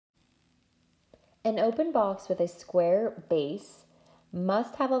An open box with a square base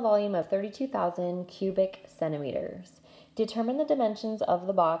must have a volume of 32,000 cubic centimeters. Determine the dimensions of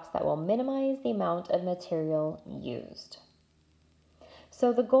the box that will minimize the amount of material used.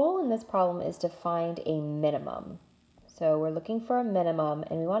 So the goal in this problem is to find a minimum. So we're looking for a minimum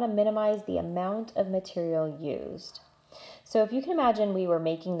and we want to minimize the amount of material used. So if you can imagine we were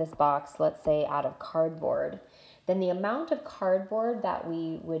making this box, let's say out of cardboard, then the amount of cardboard that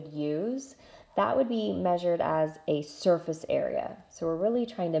we would use, that would be measured as a surface area. So we're really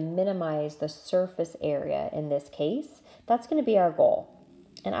trying to minimize the surface area in this case. That's going to be our goal.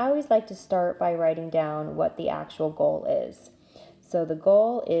 And I always like to start by writing down what the actual goal is. So the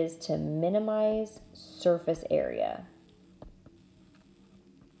goal is to minimize surface area.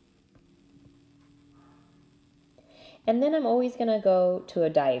 And then I'm always going to go to a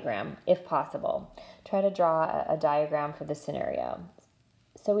diagram if possible. Try to draw a diagram for the scenario.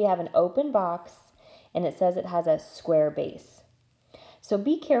 So we have an open box and it says it has a square base. So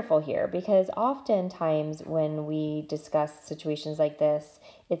be careful here because oftentimes when we discuss situations like this,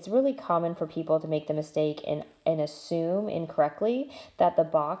 it's really common for people to make the mistake and assume incorrectly that the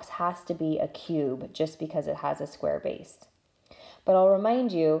box has to be a cube just because it has a square base. But I'll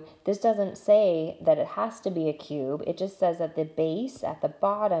remind you, this doesn't say that it has to be a cube. It just says that the base at the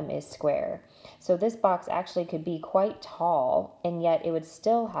bottom is square. So this box actually could be quite tall, and yet it would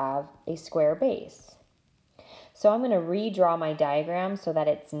still have a square base. So I'm going to redraw my diagram so that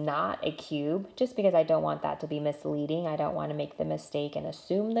it's not a cube, just because I don't want that to be misleading. I don't want to make the mistake and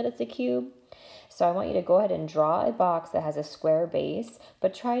assume that it's a cube. So I want you to go ahead and draw a box that has a square base,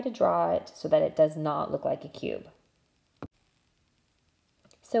 but try to draw it so that it does not look like a cube.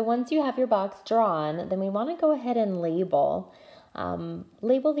 So once you have your box drawn, then we want to go ahead and label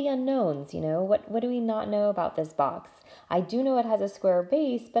the unknowns. What do we not know about this box? I do know it has a square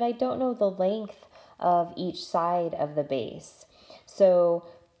base, but I don't know the length of each side of the base. So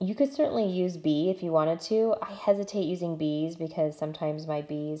you could certainly use B if you wanted to. I hesitate using B's because sometimes my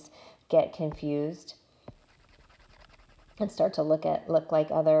B's get confused and start to look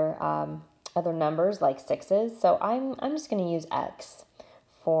like other numbers like sixes. So I'm just going to use X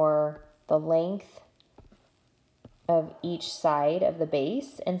for the length of each side of the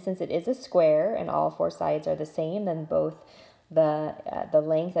base. And since it is a square and all four sides are the same, then both the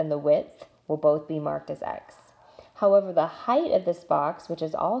length and the width will both be marked as X. However, the height of this box, which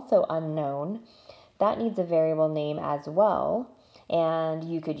is also unknown, that needs a variable name as well. And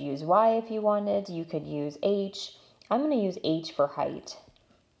you could use Y if you wanted. You could use H. I'm going to use H for height.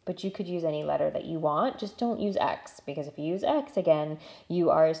 But you could use any letter that you want, just don't use X, because if you use X again,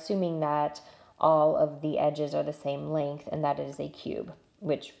 you are assuming that all of the edges are the same length and that it is a cube,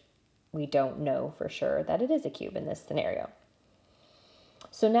 which we don't know for sure that it is a cube in this scenario.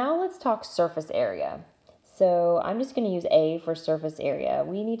 So now let's talk surface area. So I'm just going to use A for surface area.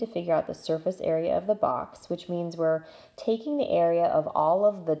 We need to figure out the surface area of the box, which means we're taking the area of all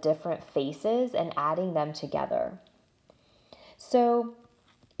of the different faces and adding them together. So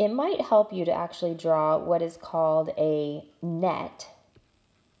it might help you to actually draw what is called a net.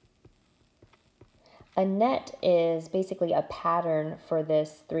 A net is basically a pattern for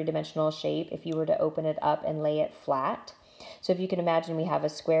this three-dimensional shape if you were to open it up and lay it flat. So if you can imagine, we have a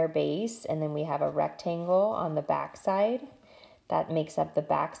square base and then we have a rectangle on the back side. That makes up the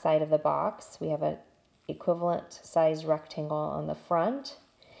back side of the box. We have an equivalent size rectangle on the front.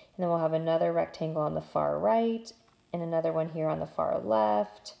 And then we'll have another rectangle on the far right and another one here on the far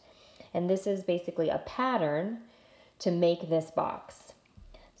left. And this is basically a pattern to make this box.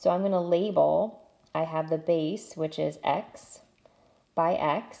 So I'm going to label, I have the base, which is X by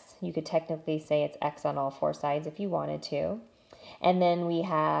X. You could technically say it's X on all four sides if you wanted to. And then we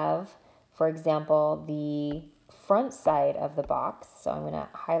have, for example, the front side of the box. So I'm going to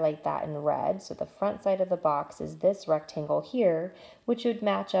highlight that in red. So the front side of the box is this rectangle here, which would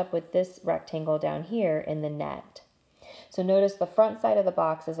match up with this rectangle down here in the net. So notice the front side of the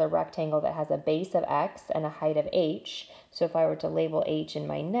box is a rectangle that has a base of X and a height of H. So if I were to label H in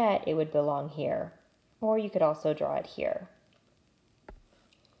my net, it would belong here. Or you could also draw it here.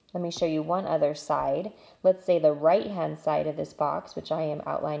 Let me show you one other side. Let's say the right-hand side of this box, which I am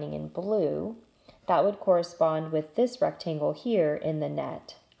outlining in blue, that would correspond with this rectangle here in the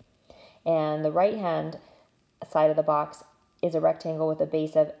net. And the right-hand side of the box is a rectangle with a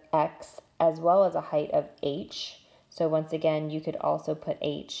base of X as well as a height of H. So once again, you could also put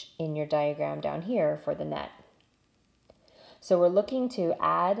H in your diagram down here for the net. So we're looking to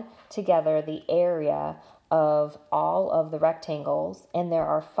add together the area of all of the rectangles, and there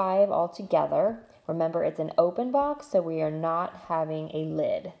are 5 altogether. Remember, it's an open box, so we are not having a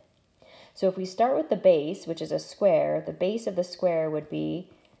lid. So if we start with the base, which is a square, the base of the square would be,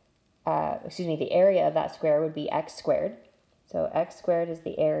 the area of that square would be x squared. So x squared is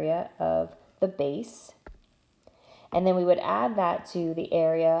the area of the base. And then we would add that to the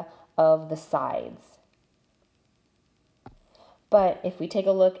area of the sides. But if we take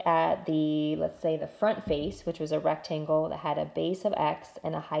a look at the, let's say the front face, which was a rectangle that had a base of x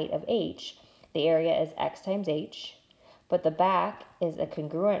and a height of h, the area is x times h. But the back is a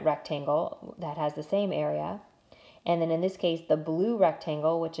congruent rectangle that has the same area. And then in this case, the blue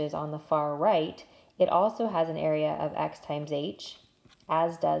rectangle, which is on the far right, it also has an area of x times h,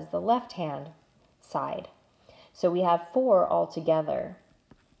 as does the left-hand side. So we have 4 altogether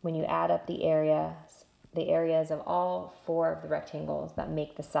when you add up the areas of all 4 of the rectangles that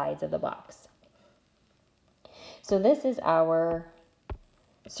make the sides of the box. So this is our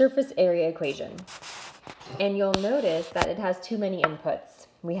surface area equation. And you'll notice that it has too many inputs.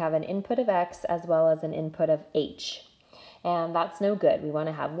 We have an input of x as well as an input of h. And that's no good. We want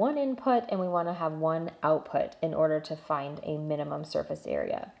to have one input and we want to have one output in order to find a minimum surface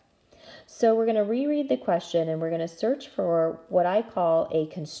area. So we're going to reread the question and we're going to search for what I call a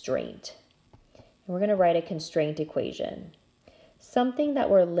constraint. And we're going to write a constraint equation, something that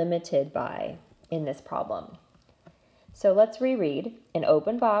we're limited by in this problem. So let's reread. An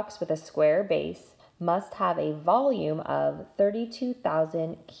open box with a square base must have a volume of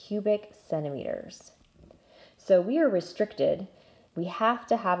 32,000 cubic centimeters. So we are restricted. We have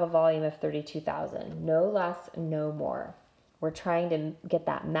to have a volume of 32,000, no less, no more. We're trying to get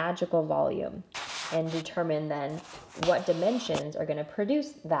that magical volume and determine then what dimensions are going to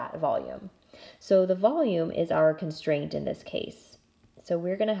produce that volume. So the volume is our constraint in this case. So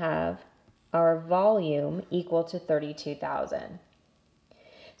we're going to have our volume equal to 32,000.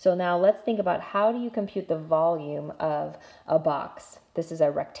 So now let's think about how do you compute the volume of a box. This is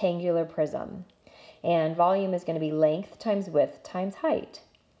a rectangular prism. And volume is going to be length times width times height.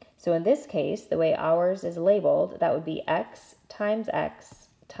 So in this case, the way ours is labeled, that would be x times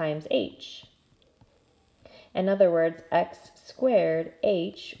h. In other words, x squared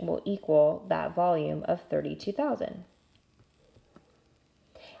h will equal that volume of 32,000.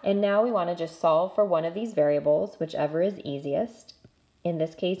 And now we want to just solve for one of these variables, whichever is easiest. In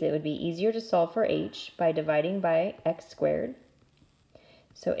this case, it would be easier to solve for h by dividing by x squared.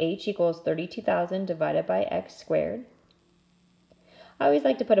 So h equals 32,000 divided by x squared. I always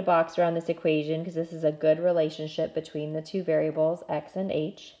like to put a box around this equation because this is a good relationship between the two variables, x and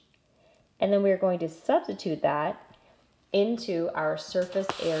h. And then we're going to substitute that into our surface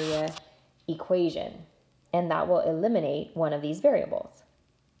area equation, and that will eliminate one of these variables.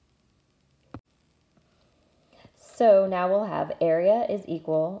 So now we'll have area is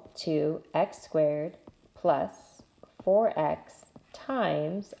equal to x squared plus 4x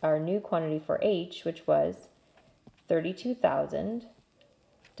times our new quantity for h, which was 32,000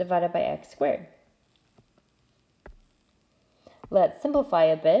 divided by x squared. Let's simplify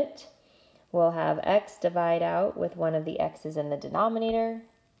a bit. We'll have x divide out with one of the x's in the denominator,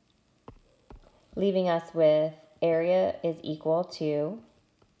 leaving us with area is equal to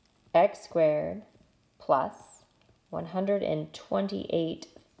x squared plus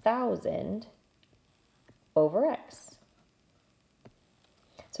 128,000 over x.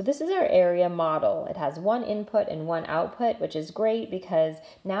 So this is our area model. It has one input and one output, which is great because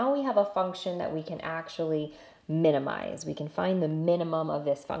now we have a function that we can actually minimize. We can find the minimum of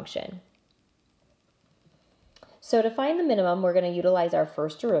this function. So to find the minimum, we're going to utilize our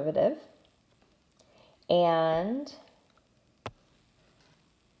first derivative. And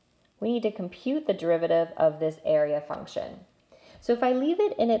we need to compute the derivative of this area function. So if I leave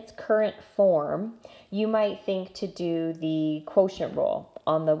it in its current form, you might think to do the quotient rule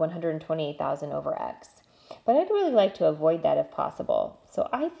on the 128,000 over x. But I'd really like to avoid that if possible. So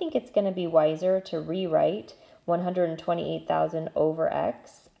I think it's going to be wiser to rewrite 128,000 over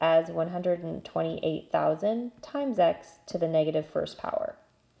x as 128,000 times x to the negative first power.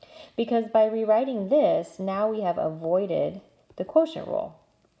 Because by rewriting this, now we have avoided the quotient rule.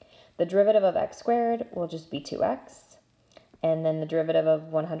 The derivative of x squared will just be 2x. And then the derivative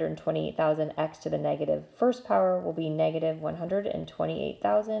of 128,000 x to the negative first power will be negative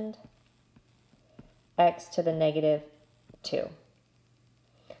 128,000 x to the negative 2.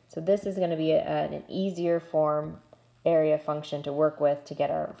 So this is going to be an easier form area function to work with to get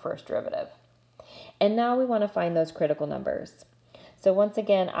our first derivative. And now we want to find those critical numbers. So once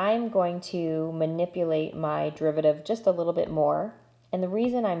again, I'm going to manipulate my derivative just a little bit more. And the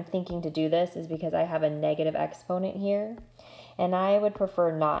reason I'm thinking to do this is because I have a negative exponent here, and I would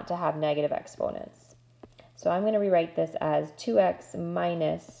prefer not to have negative exponents. So I'm going to rewrite this as 2x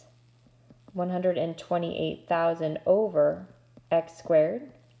minus 128,000 over x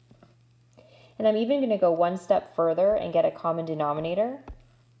squared. And I'm even going to go one step further and get a common denominator.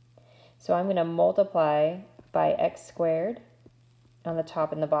 So I'm going to multiply by x squared on the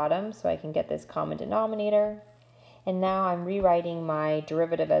top and the bottom so I can get this common denominator. And now I'm rewriting my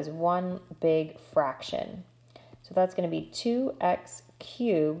derivative as one big fraction. So that's going to be 2x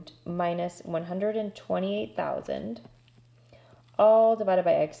cubed minus 128,000 all divided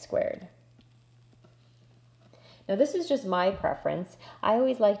by x squared. Now this is just my preference. I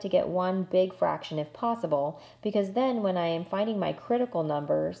always like to get one big fraction if possible, because then when I am finding my critical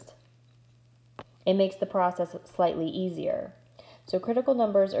numbers, it makes the process slightly easier. So critical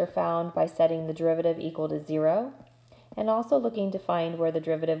numbers are found by setting the derivative equal to 0 and also looking to find where the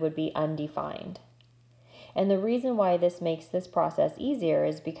derivative would be undefined. And the reason why this makes this process easier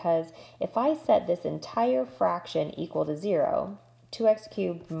is because if I set this entire fraction equal to 0, 2x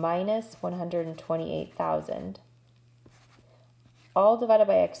cubed minus 128,000, all divided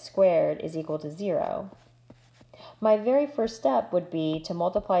by x squared is equal to 0. My very first step would be to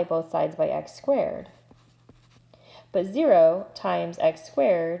multiply both sides by x squared. But 0 times x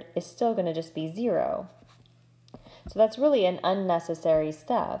squared is still going to just be 0. So that's really an unnecessary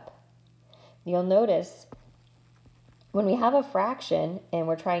step. You'll notice when we have a fraction and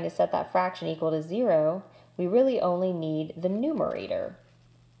we're trying to set that fraction equal to 0, we really only need the numerator.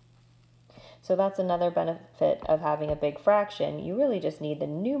 So that's another benefit of having a big fraction. You really just need the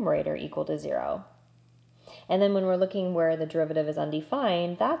numerator equal to 0. And then when we're looking where the derivative is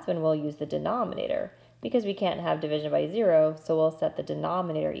undefined, that's when we'll use the denominator, because we can't have division by 0, so we'll set the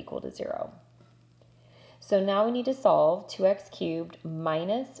denominator equal to 0. So now we need to solve 2x cubed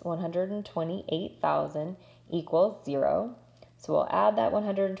minus 128,000 equals 0. So we'll add that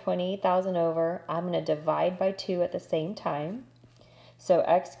 128,000 over. I'm going to divide by 2 at the same time. So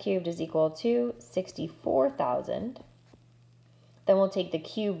x cubed is equal to 64,000. Then we'll take the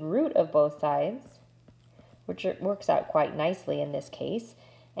cube root of both sides, which works out quite nicely in this case,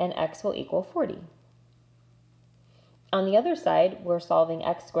 and x will equal 40. On the other side, we're solving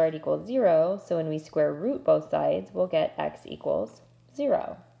x squared equals 0, so when we square root both sides, we'll get x equals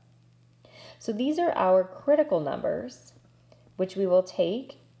 0. So these are our critical numbers, which we will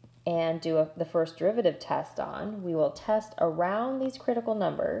take and do the first derivative test on. We will test around these critical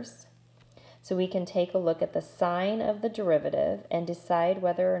numbers so we can take a look at the sign of the derivative and decide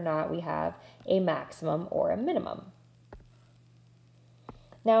whether or not we have a maximum or a minimum.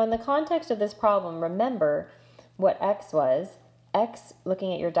 Now in the context of this problem, remember what x was. X,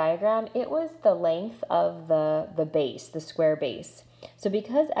 looking at your diagram, it was the length of the base, the square base. So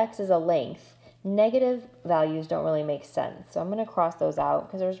because x is a length, negative values don't really make sense. So I'm going to cross those out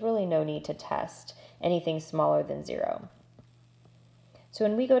because there's really no need to test anything smaller than 0. So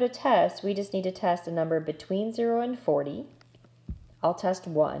when we go to test, we just need to test a number between 0 and 40. I'll test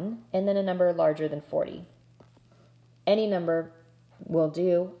 1, and then a number larger than 40. Any number will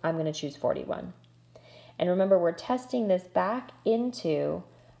do. I'm going to choose 41. And remember, we're testing this back into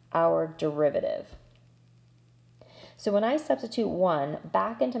our derivative. So when I substitute 1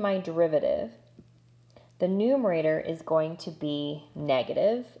 back into my derivative, the numerator is going to be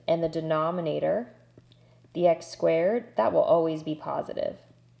negative, and the denominator, the x squared, that will always be positive.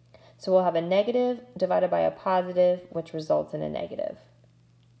 So we'll have a negative divided by a positive, which results in a negative.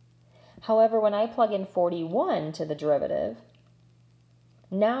 However, when I plug in 41 to the derivative,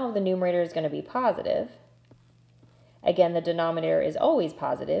 now the numerator is going to be positive. Again, the denominator is always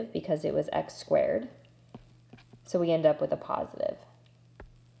positive because it was x squared. So we end up with a positive.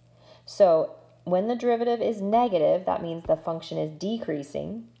 So when the derivative is negative, that means the function is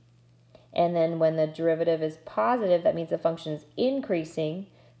decreasing. And then when the derivative is positive, that means the function is increasing.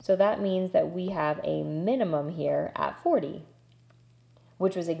 So that means that we have a minimum here at 40,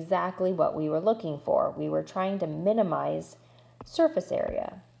 which was exactly what we were looking for. We were trying to minimize surface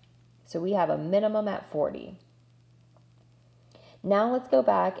area. So we have a minimum at 40. Now let's go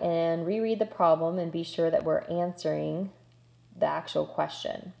back and reread the problem and be sure that we're answering the actual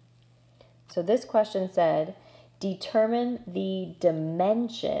question. So this question said, determine the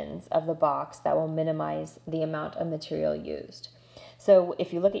dimensions of the box that will minimize the amount of material used. So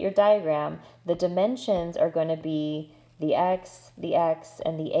if you look at your diagram, the dimensions are going to be the x,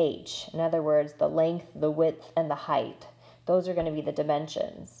 and the h. In other words, the length, the width, and the height. Those are going to be the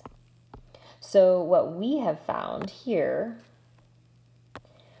dimensions. So what we have found here,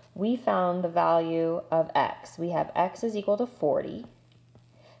 we found the value of x. We have x is equal to 40.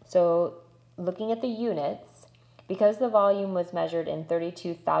 So looking at the units, because the volume was measured in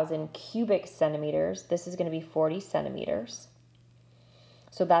 32,000 cubic centimeters, this is going to be 40 centimeters.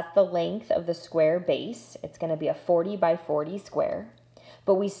 So that's the length of the square base. It's going to be a 40 by 40 square.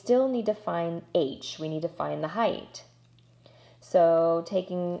 But we still need to find h. We need to find the height. So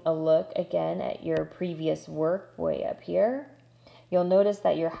taking a look again at your previous work way up here, you'll notice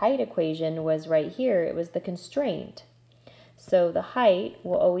that your height equation was right here. It was the constraint. So the height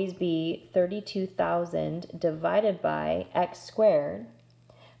will always be 32,000 divided by x squared.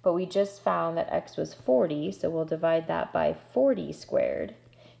 But we just found that x was 40, so we'll divide that by 40 squared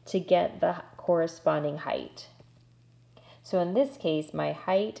to get the corresponding height. So in this case, my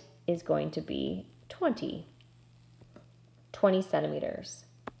height is going to be 20 centimeters.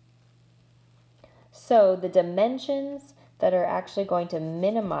 So the dimensions that are actually going to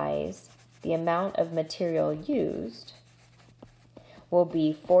minimize the amount of material used will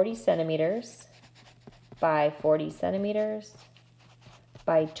be 40 centimeters by 40 centimeters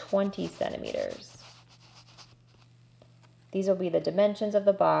by 20 centimeters. These will be the dimensions of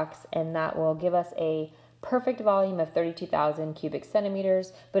the box, and that will give us a perfect volume of 32,000 cubic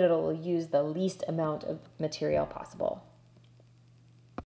centimeters, but it'll use the least amount of material possible.